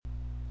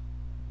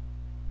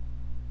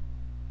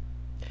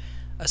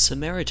A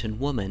Samaritan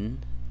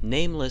woman,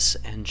 nameless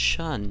and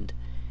shunned,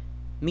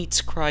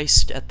 meets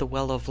Christ at the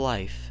well of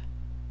life,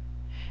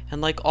 and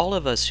like all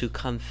of us who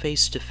come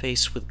face to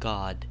face with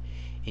God,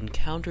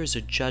 encounters a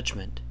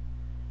judgment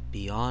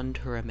beyond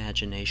her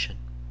imagination.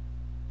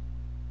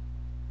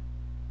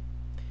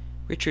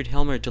 Richard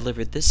Helmer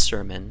delivered this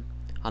sermon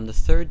on the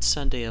third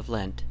Sunday of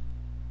Lent,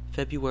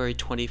 February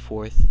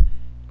 24th,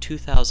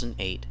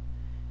 2008,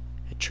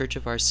 at Church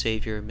of Our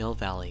Savior, Mill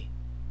Valley,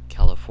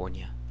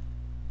 California.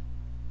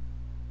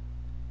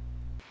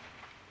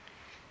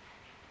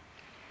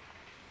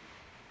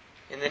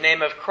 In the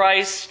name of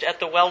Christ at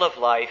the well of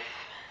life,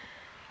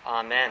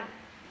 Amen.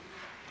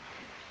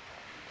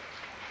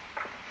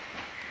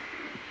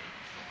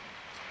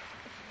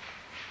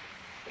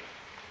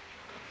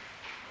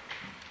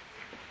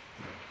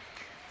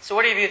 So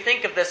what do you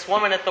think of this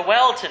woman at the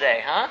well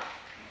today, huh?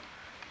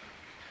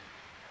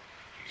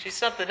 She's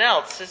something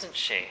else, isn't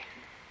she?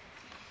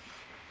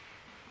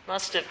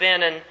 Must have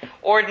been an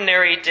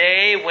ordinary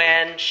day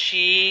when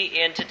she,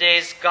 in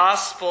today's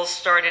gospel,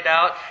 started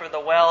out for the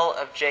well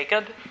of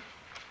Jacob.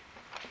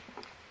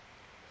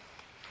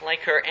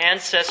 Like her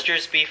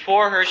ancestors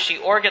before her, she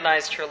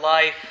organized her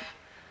life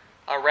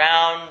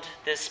around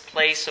this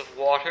place of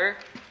water,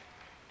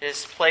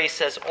 this place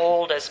as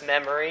old as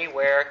memory,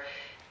 where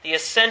the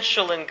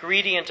essential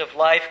ingredient of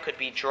life could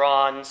be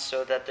drawn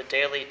so that the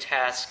daily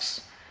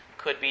tasks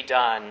could be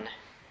done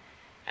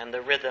and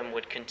the rhythm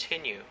would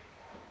continue.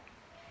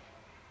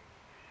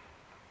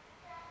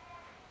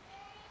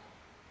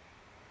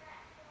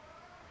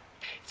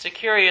 It's a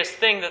curious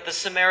thing that the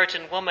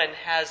Samaritan woman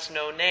has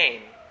no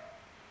name.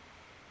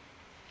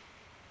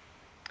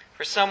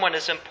 For someone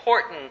as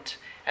important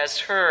as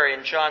her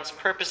in John's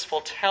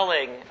purposeful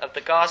telling of the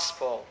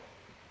gospel,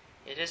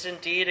 it is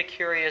indeed a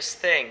curious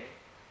thing.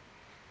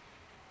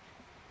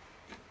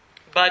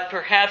 But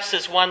perhaps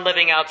as one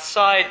living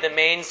outside the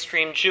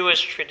mainstream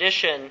Jewish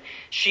tradition,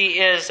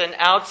 she is an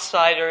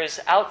outsider's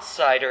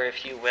outsider,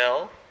 if you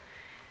will.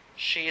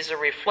 She's a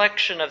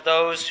reflection of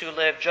those who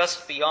live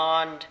just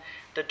beyond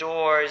the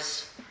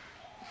doors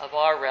of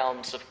our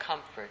realms of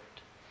comfort.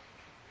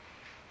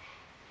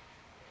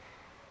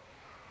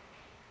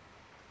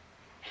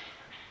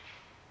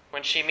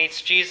 When she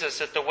meets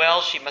Jesus at the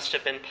well, she must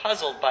have been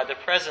puzzled by the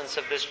presence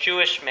of this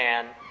Jewish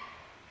man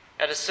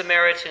at a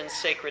Samaritan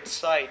sacred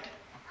site.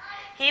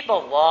 He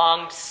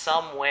belonged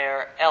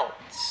somewhere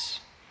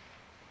else,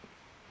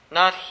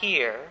 not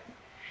here,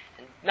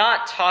 and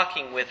not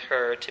talking with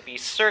her to be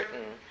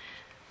certain,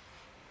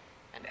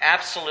 and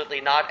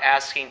absolutely not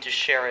asking to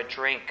share a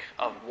drink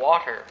of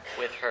water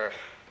with her.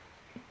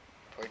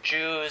 For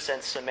Jews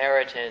and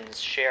Samaritans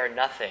share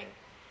nothing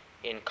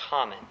in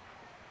common.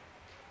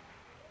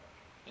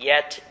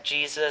 Yet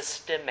Jesus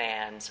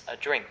demands a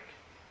drink.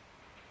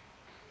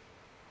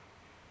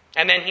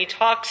 And then he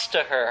talks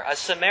to her, a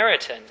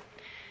Samaritan,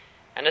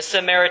 and a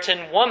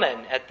Samaritan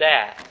woman at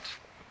that.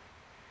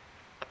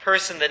 A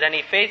person that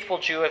any faithful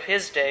Jew of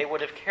his day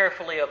would have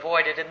carefully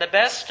avoided in the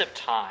best of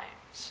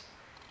times.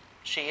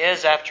 She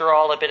is, after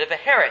all, a bit of a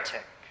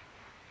heretic.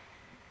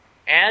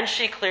 And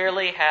she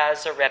clearly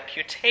has a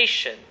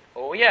reputation,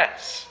 oh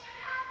yes,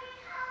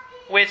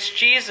 which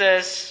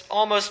Jesus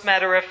almost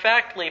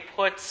matter-of-factly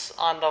puts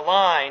on the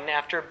line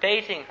after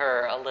baiting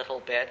her a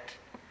little bit.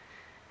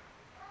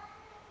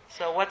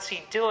 So what's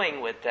he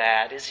doing with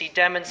that? Is he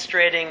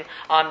demonstrating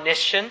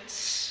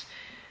omniscience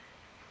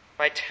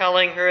by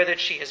telling her that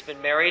she has been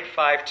married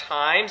 5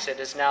 times and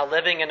is now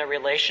living in a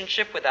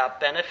relationship without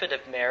benefit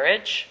of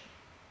marriage?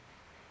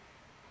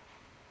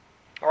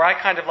 Or I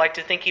kind of like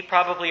to think he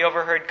probably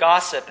overheard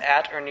gossip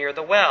at or near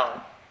the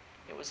well.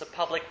 It was a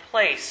public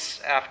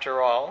place,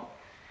 after all.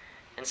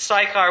 And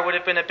Sychar would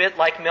have been a bit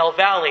like Mill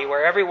Valley,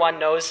 where everyone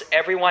knows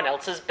everyone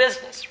else's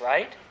business,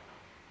 right?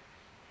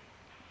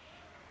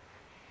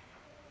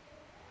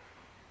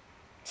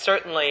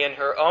 Certainly in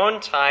her own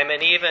time,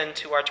 and even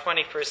to our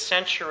 21st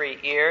century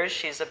ears,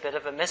 she's a bit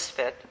of a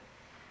misfit.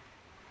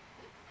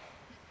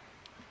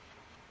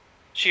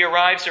 She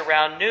arrives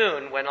around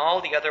noon when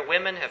all the other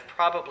women have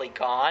probably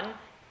gone,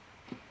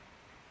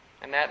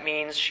 and that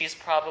means she's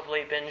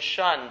probably been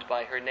shunned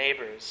by her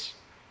neighbors.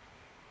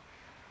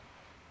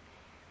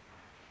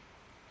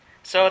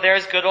 So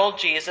there's good old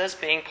Jesus,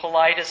 being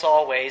polite as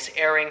always,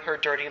 airing her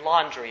dirty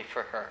laundry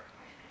for her.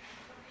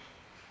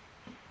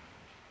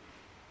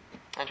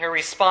 And her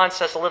response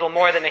has a little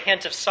more than a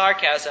hint of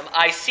sarcasm.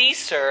 I see,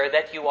 sir,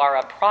 that you are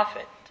a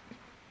prophet.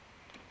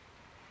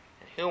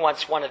 And who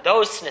wants one of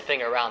those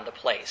sniffing around the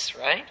place,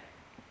 right?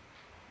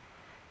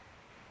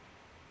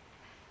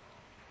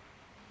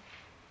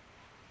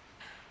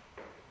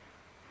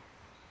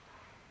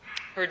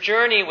 Her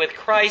journey with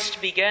Christ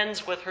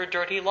begins with her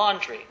dirty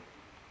laundry.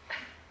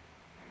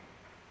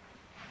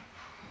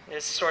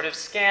 This sort of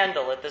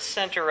scandal at the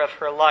center of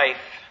her life.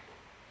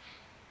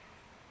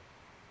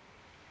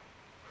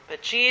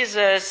 But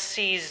Jesus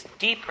sees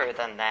deeper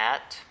than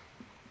that.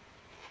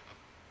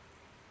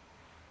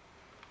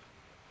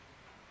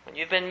 When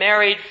you've been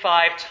married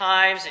 5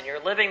 times and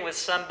you're living with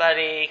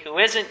somebody who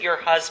isn't your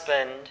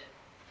husband,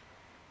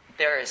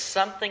 There is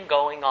something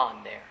going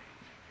on there.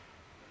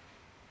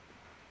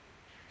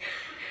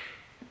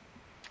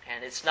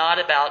 And it's not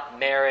about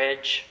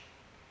marriage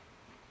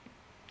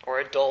or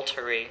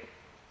adultery.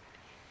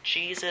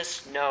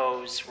 Jesus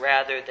knows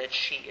rather that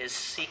she is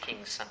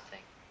seeking something.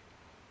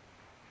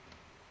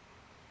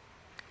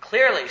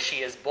 Clearly, she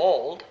is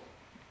bold.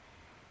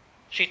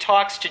 She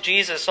talks to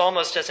Jesus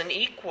almost as an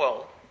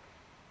equal.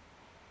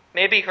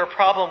 Maybe her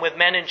problem with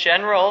men in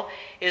general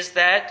is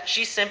that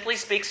she simply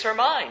speaks her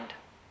mind.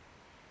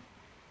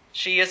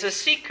 She is a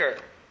seeker.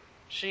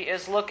 She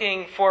is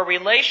looking for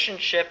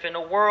relationship in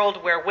a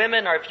world where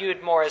women are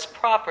viewed more as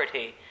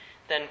property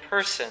than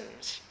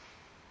persons.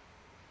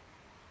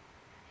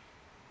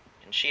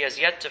 And she has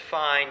yet to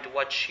find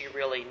what she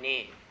really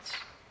needs.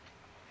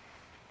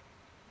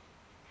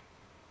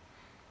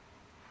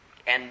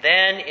 And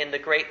then, in the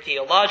great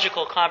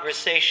theological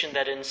conversation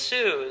that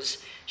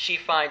ensues, she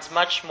finds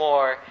much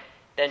more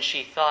than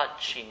she thought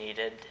she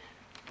needed.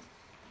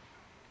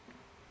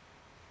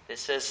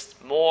 This is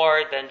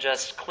more than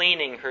just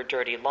cleaning her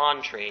dirty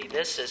laundry.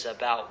 This is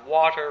about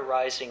water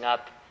rising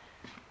up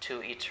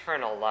to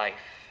eternal life.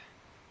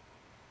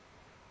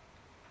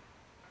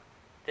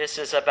 This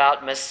is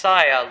about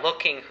Messiah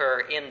looking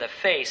her in the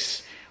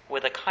face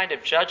with a kind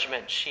of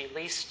judgment she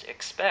least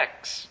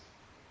expects.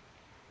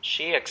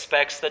 She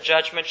expects the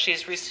judgment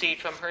she's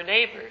received from her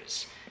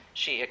neighbors.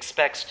 She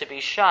expects to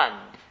be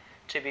shunned,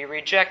 to be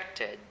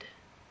rejected.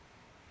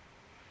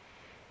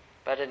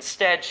 But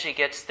instead she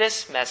gets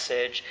this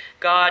message: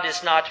 God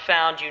is not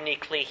found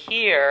uniquely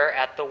here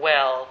at the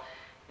well,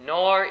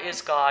 nor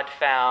is God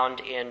found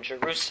in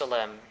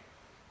Jerusalem.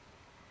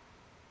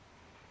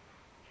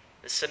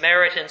 The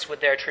Samaritans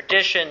with their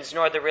traditions,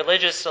 nor the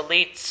religious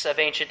elites of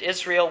ancient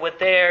Israel with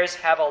theirs,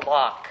 have a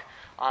lock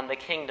on the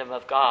kingdom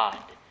of God,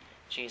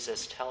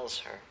 Jesus tells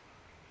her.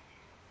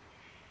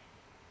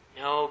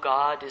 No,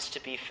 God is to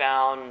be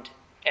found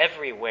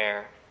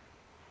everywhere,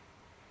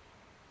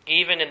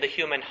 even in the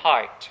human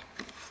heart,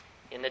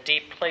 in the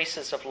deep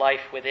places of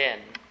life within.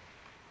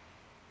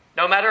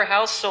 No matter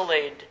how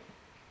sullied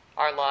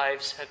our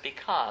lives have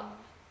become,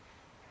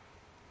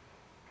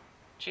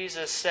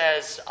 Jesus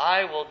says,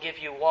 I will give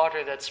you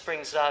water that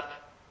springs up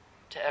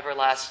to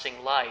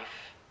everlasting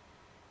life,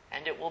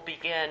 and it will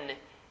begin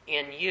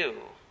in you,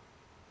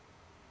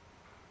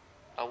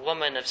 a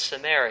woman of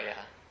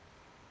Samaria,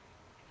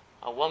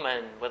 a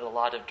woman with a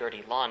lot of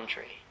dirty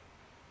laundry.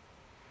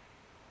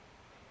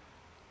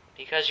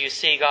 Because you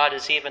see, God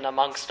is even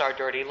amongst our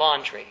dirty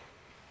laundry,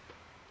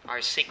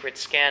 our secret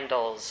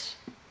scandals,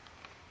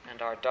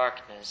 and our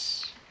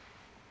darkness.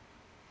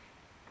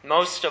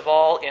 Most of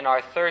all, in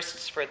our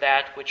thirsts for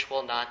that which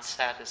will not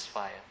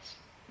satisfy us.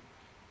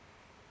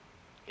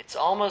 It's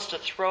almost a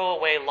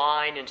throwaway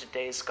line in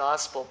today's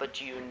gospel, but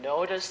do you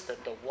notice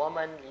that the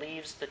woman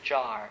leaves the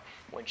jar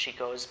when she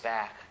goes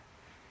back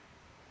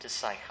to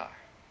Sychar?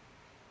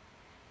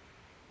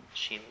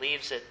 She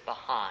leaves it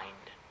behind.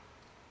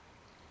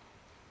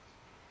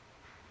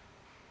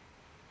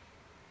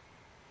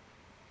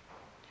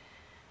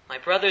 My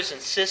brothers and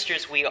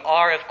sisters, we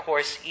are, of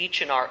course, each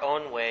in our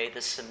own way,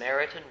 the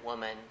Samaritan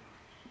woman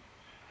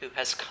who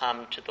has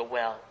come to the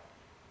well.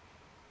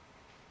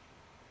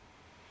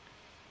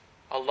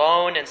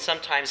 Alone and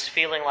sometimes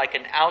feeling like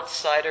an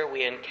outsider,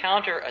 we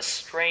encounter a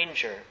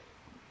stranger,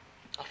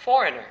 a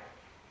foreigner,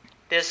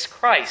 this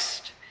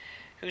Christ,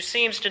 who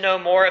seems to know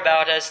more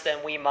about us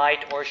than we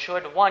might or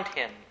should want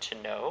him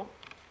to know,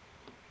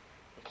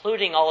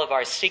 including all of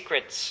our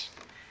secrets,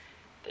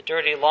 the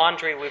dirty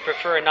laundry we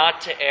prefer not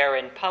to air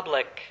in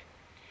public,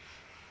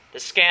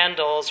 the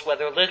scandals,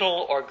 whether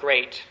little or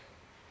great,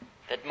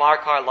 that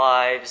mark our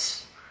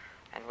lives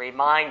and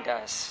remind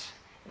us,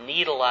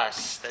 needle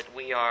us, that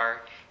we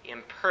are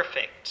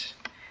imperfect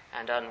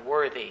and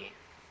unworthy.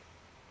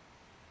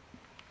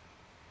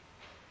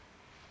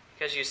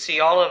 Because you see,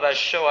 all of us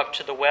show up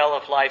to the well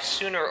of life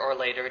sooner or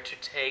later to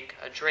take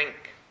a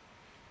drink.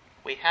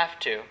 We have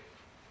to.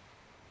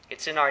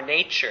 It's in our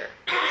nature,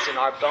 it's in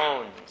our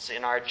bones,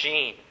 in our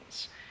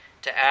genes,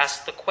 to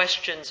ask the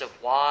questions of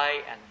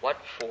why and what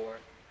for.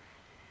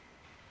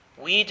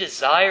 We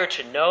desire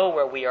to know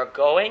where we are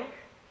going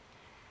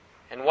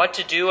and what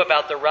to do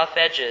about the rough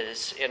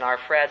edges in our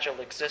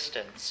fragile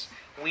existence.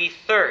 We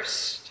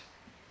thirst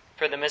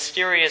for the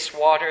mysterious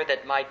water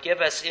that might give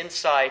us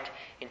insight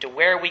into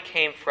where we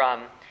came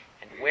from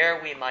and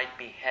where we might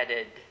be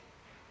headed.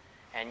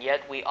 And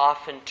yet we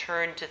often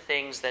turn to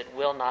things that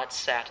will not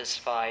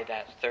satisfy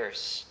that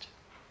thirst,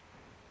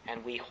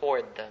 and we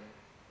hoard them.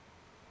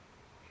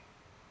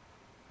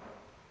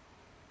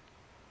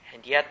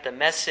 And yet the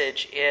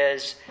message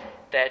is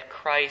that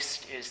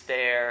Christ is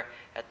there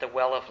at the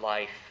well of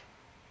life,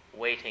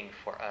 waiting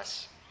for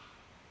us,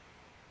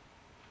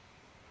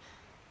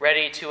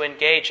 ready to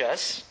engage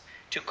us,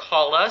 to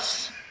call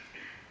us,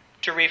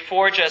 to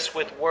reforge us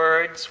with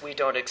words we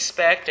don't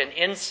expect and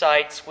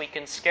insights we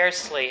can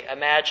scarcely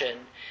imagine,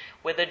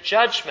 with a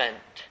judgment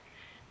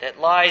that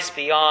lies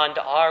beyond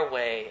our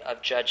way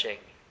of judging.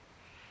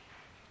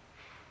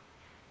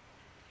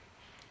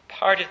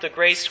 Part of the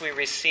grace we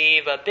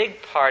receive, a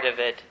big part of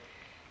it,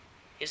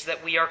 is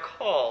that we are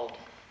called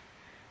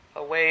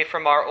away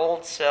from our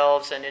old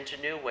selves and into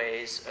new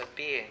ways of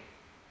being.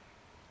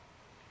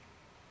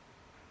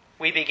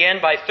 We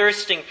begin by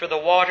thirsting for the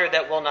water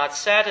that will not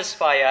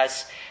satisfy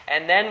us,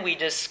 and then we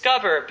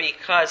discover,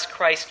 because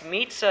Christ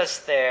meets us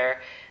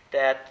there,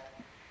 that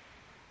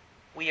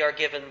we are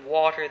given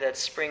water that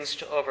springs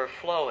to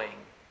overflowing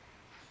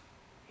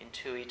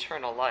into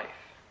eternal life.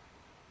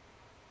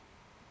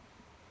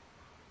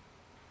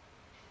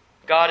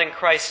 God in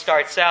Christ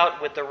starts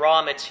out with the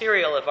raw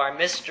material of our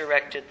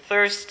misdirected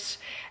thirsts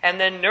and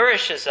then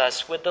nourishes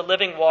us with the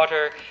living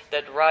water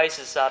that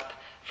rises up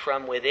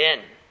from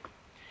within.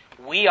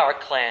 We are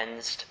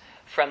cleansed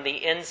from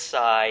the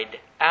inside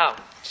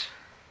out,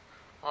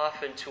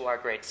 often to our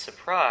great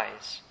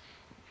surprise.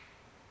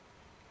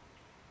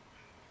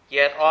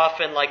 Yet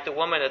often, like the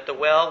woman at the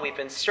well, we've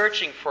been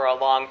searching for a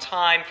long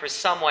time for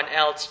someone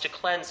else to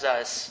cleanse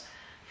us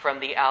from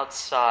the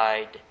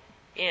outside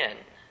in.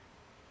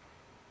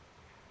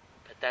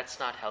 But that's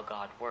not how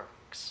God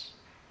works.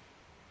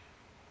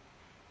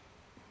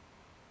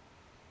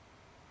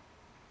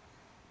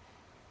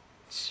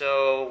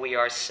 So we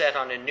are set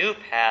on a new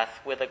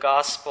path with a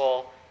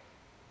gospel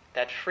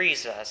that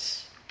frees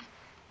us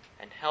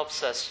and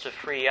helps us to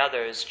free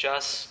others,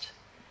 just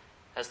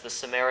as the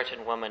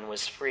Samaritan woman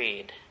was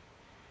freed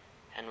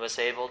and was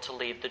able to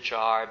leave the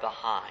jar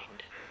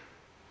behind.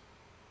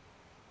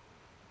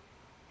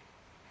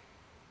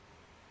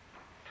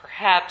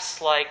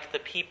 Perhaps, like the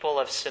people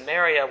of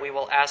Samaria, we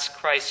will ask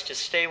Christ to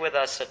stay with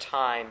us a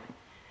time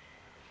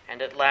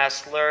and at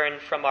last learn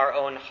from our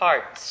own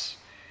hearts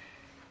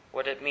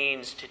what it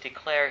means to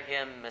declare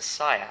him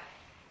Messiah,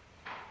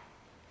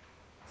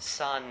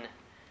 Son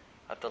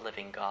of the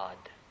living God.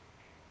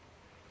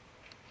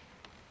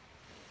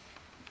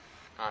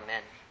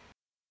 Amen.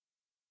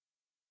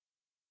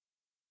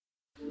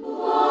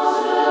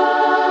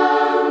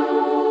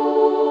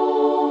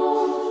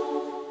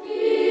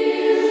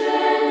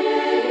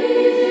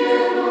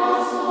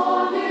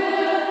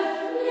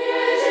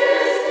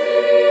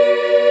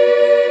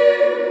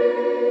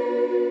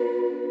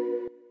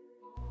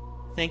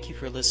 Thank you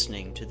for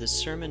listening to this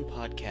sermon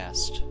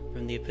podcast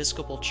from the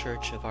Episcopal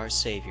Church of Our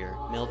Savior,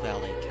 Mill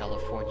Valley,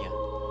 California.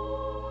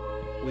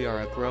 We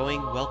are a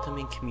growing,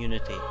 welcoming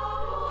community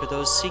for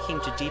those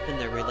seeking to deepen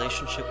their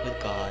relationship with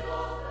God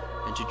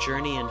and to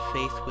journey in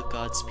faith with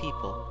God's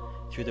people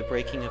through the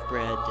breaking of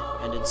bread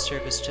and in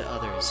service to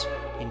others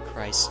in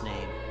Christ's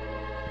name.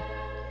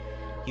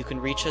 You can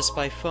reach us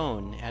by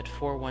phone at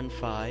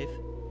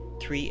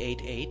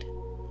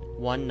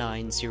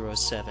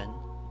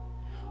 415-388-1907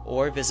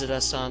 or visit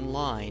us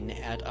online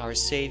at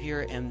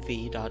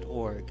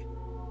oursaviormv.org.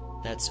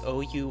 That's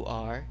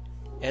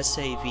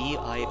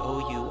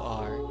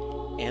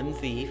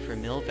OURSAVIOURMV for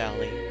Mill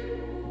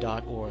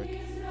Valley.org.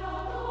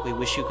 We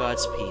wish you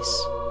God's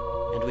peace,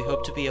 and we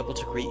hope to be able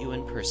to greet you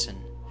in person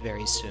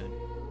very soon.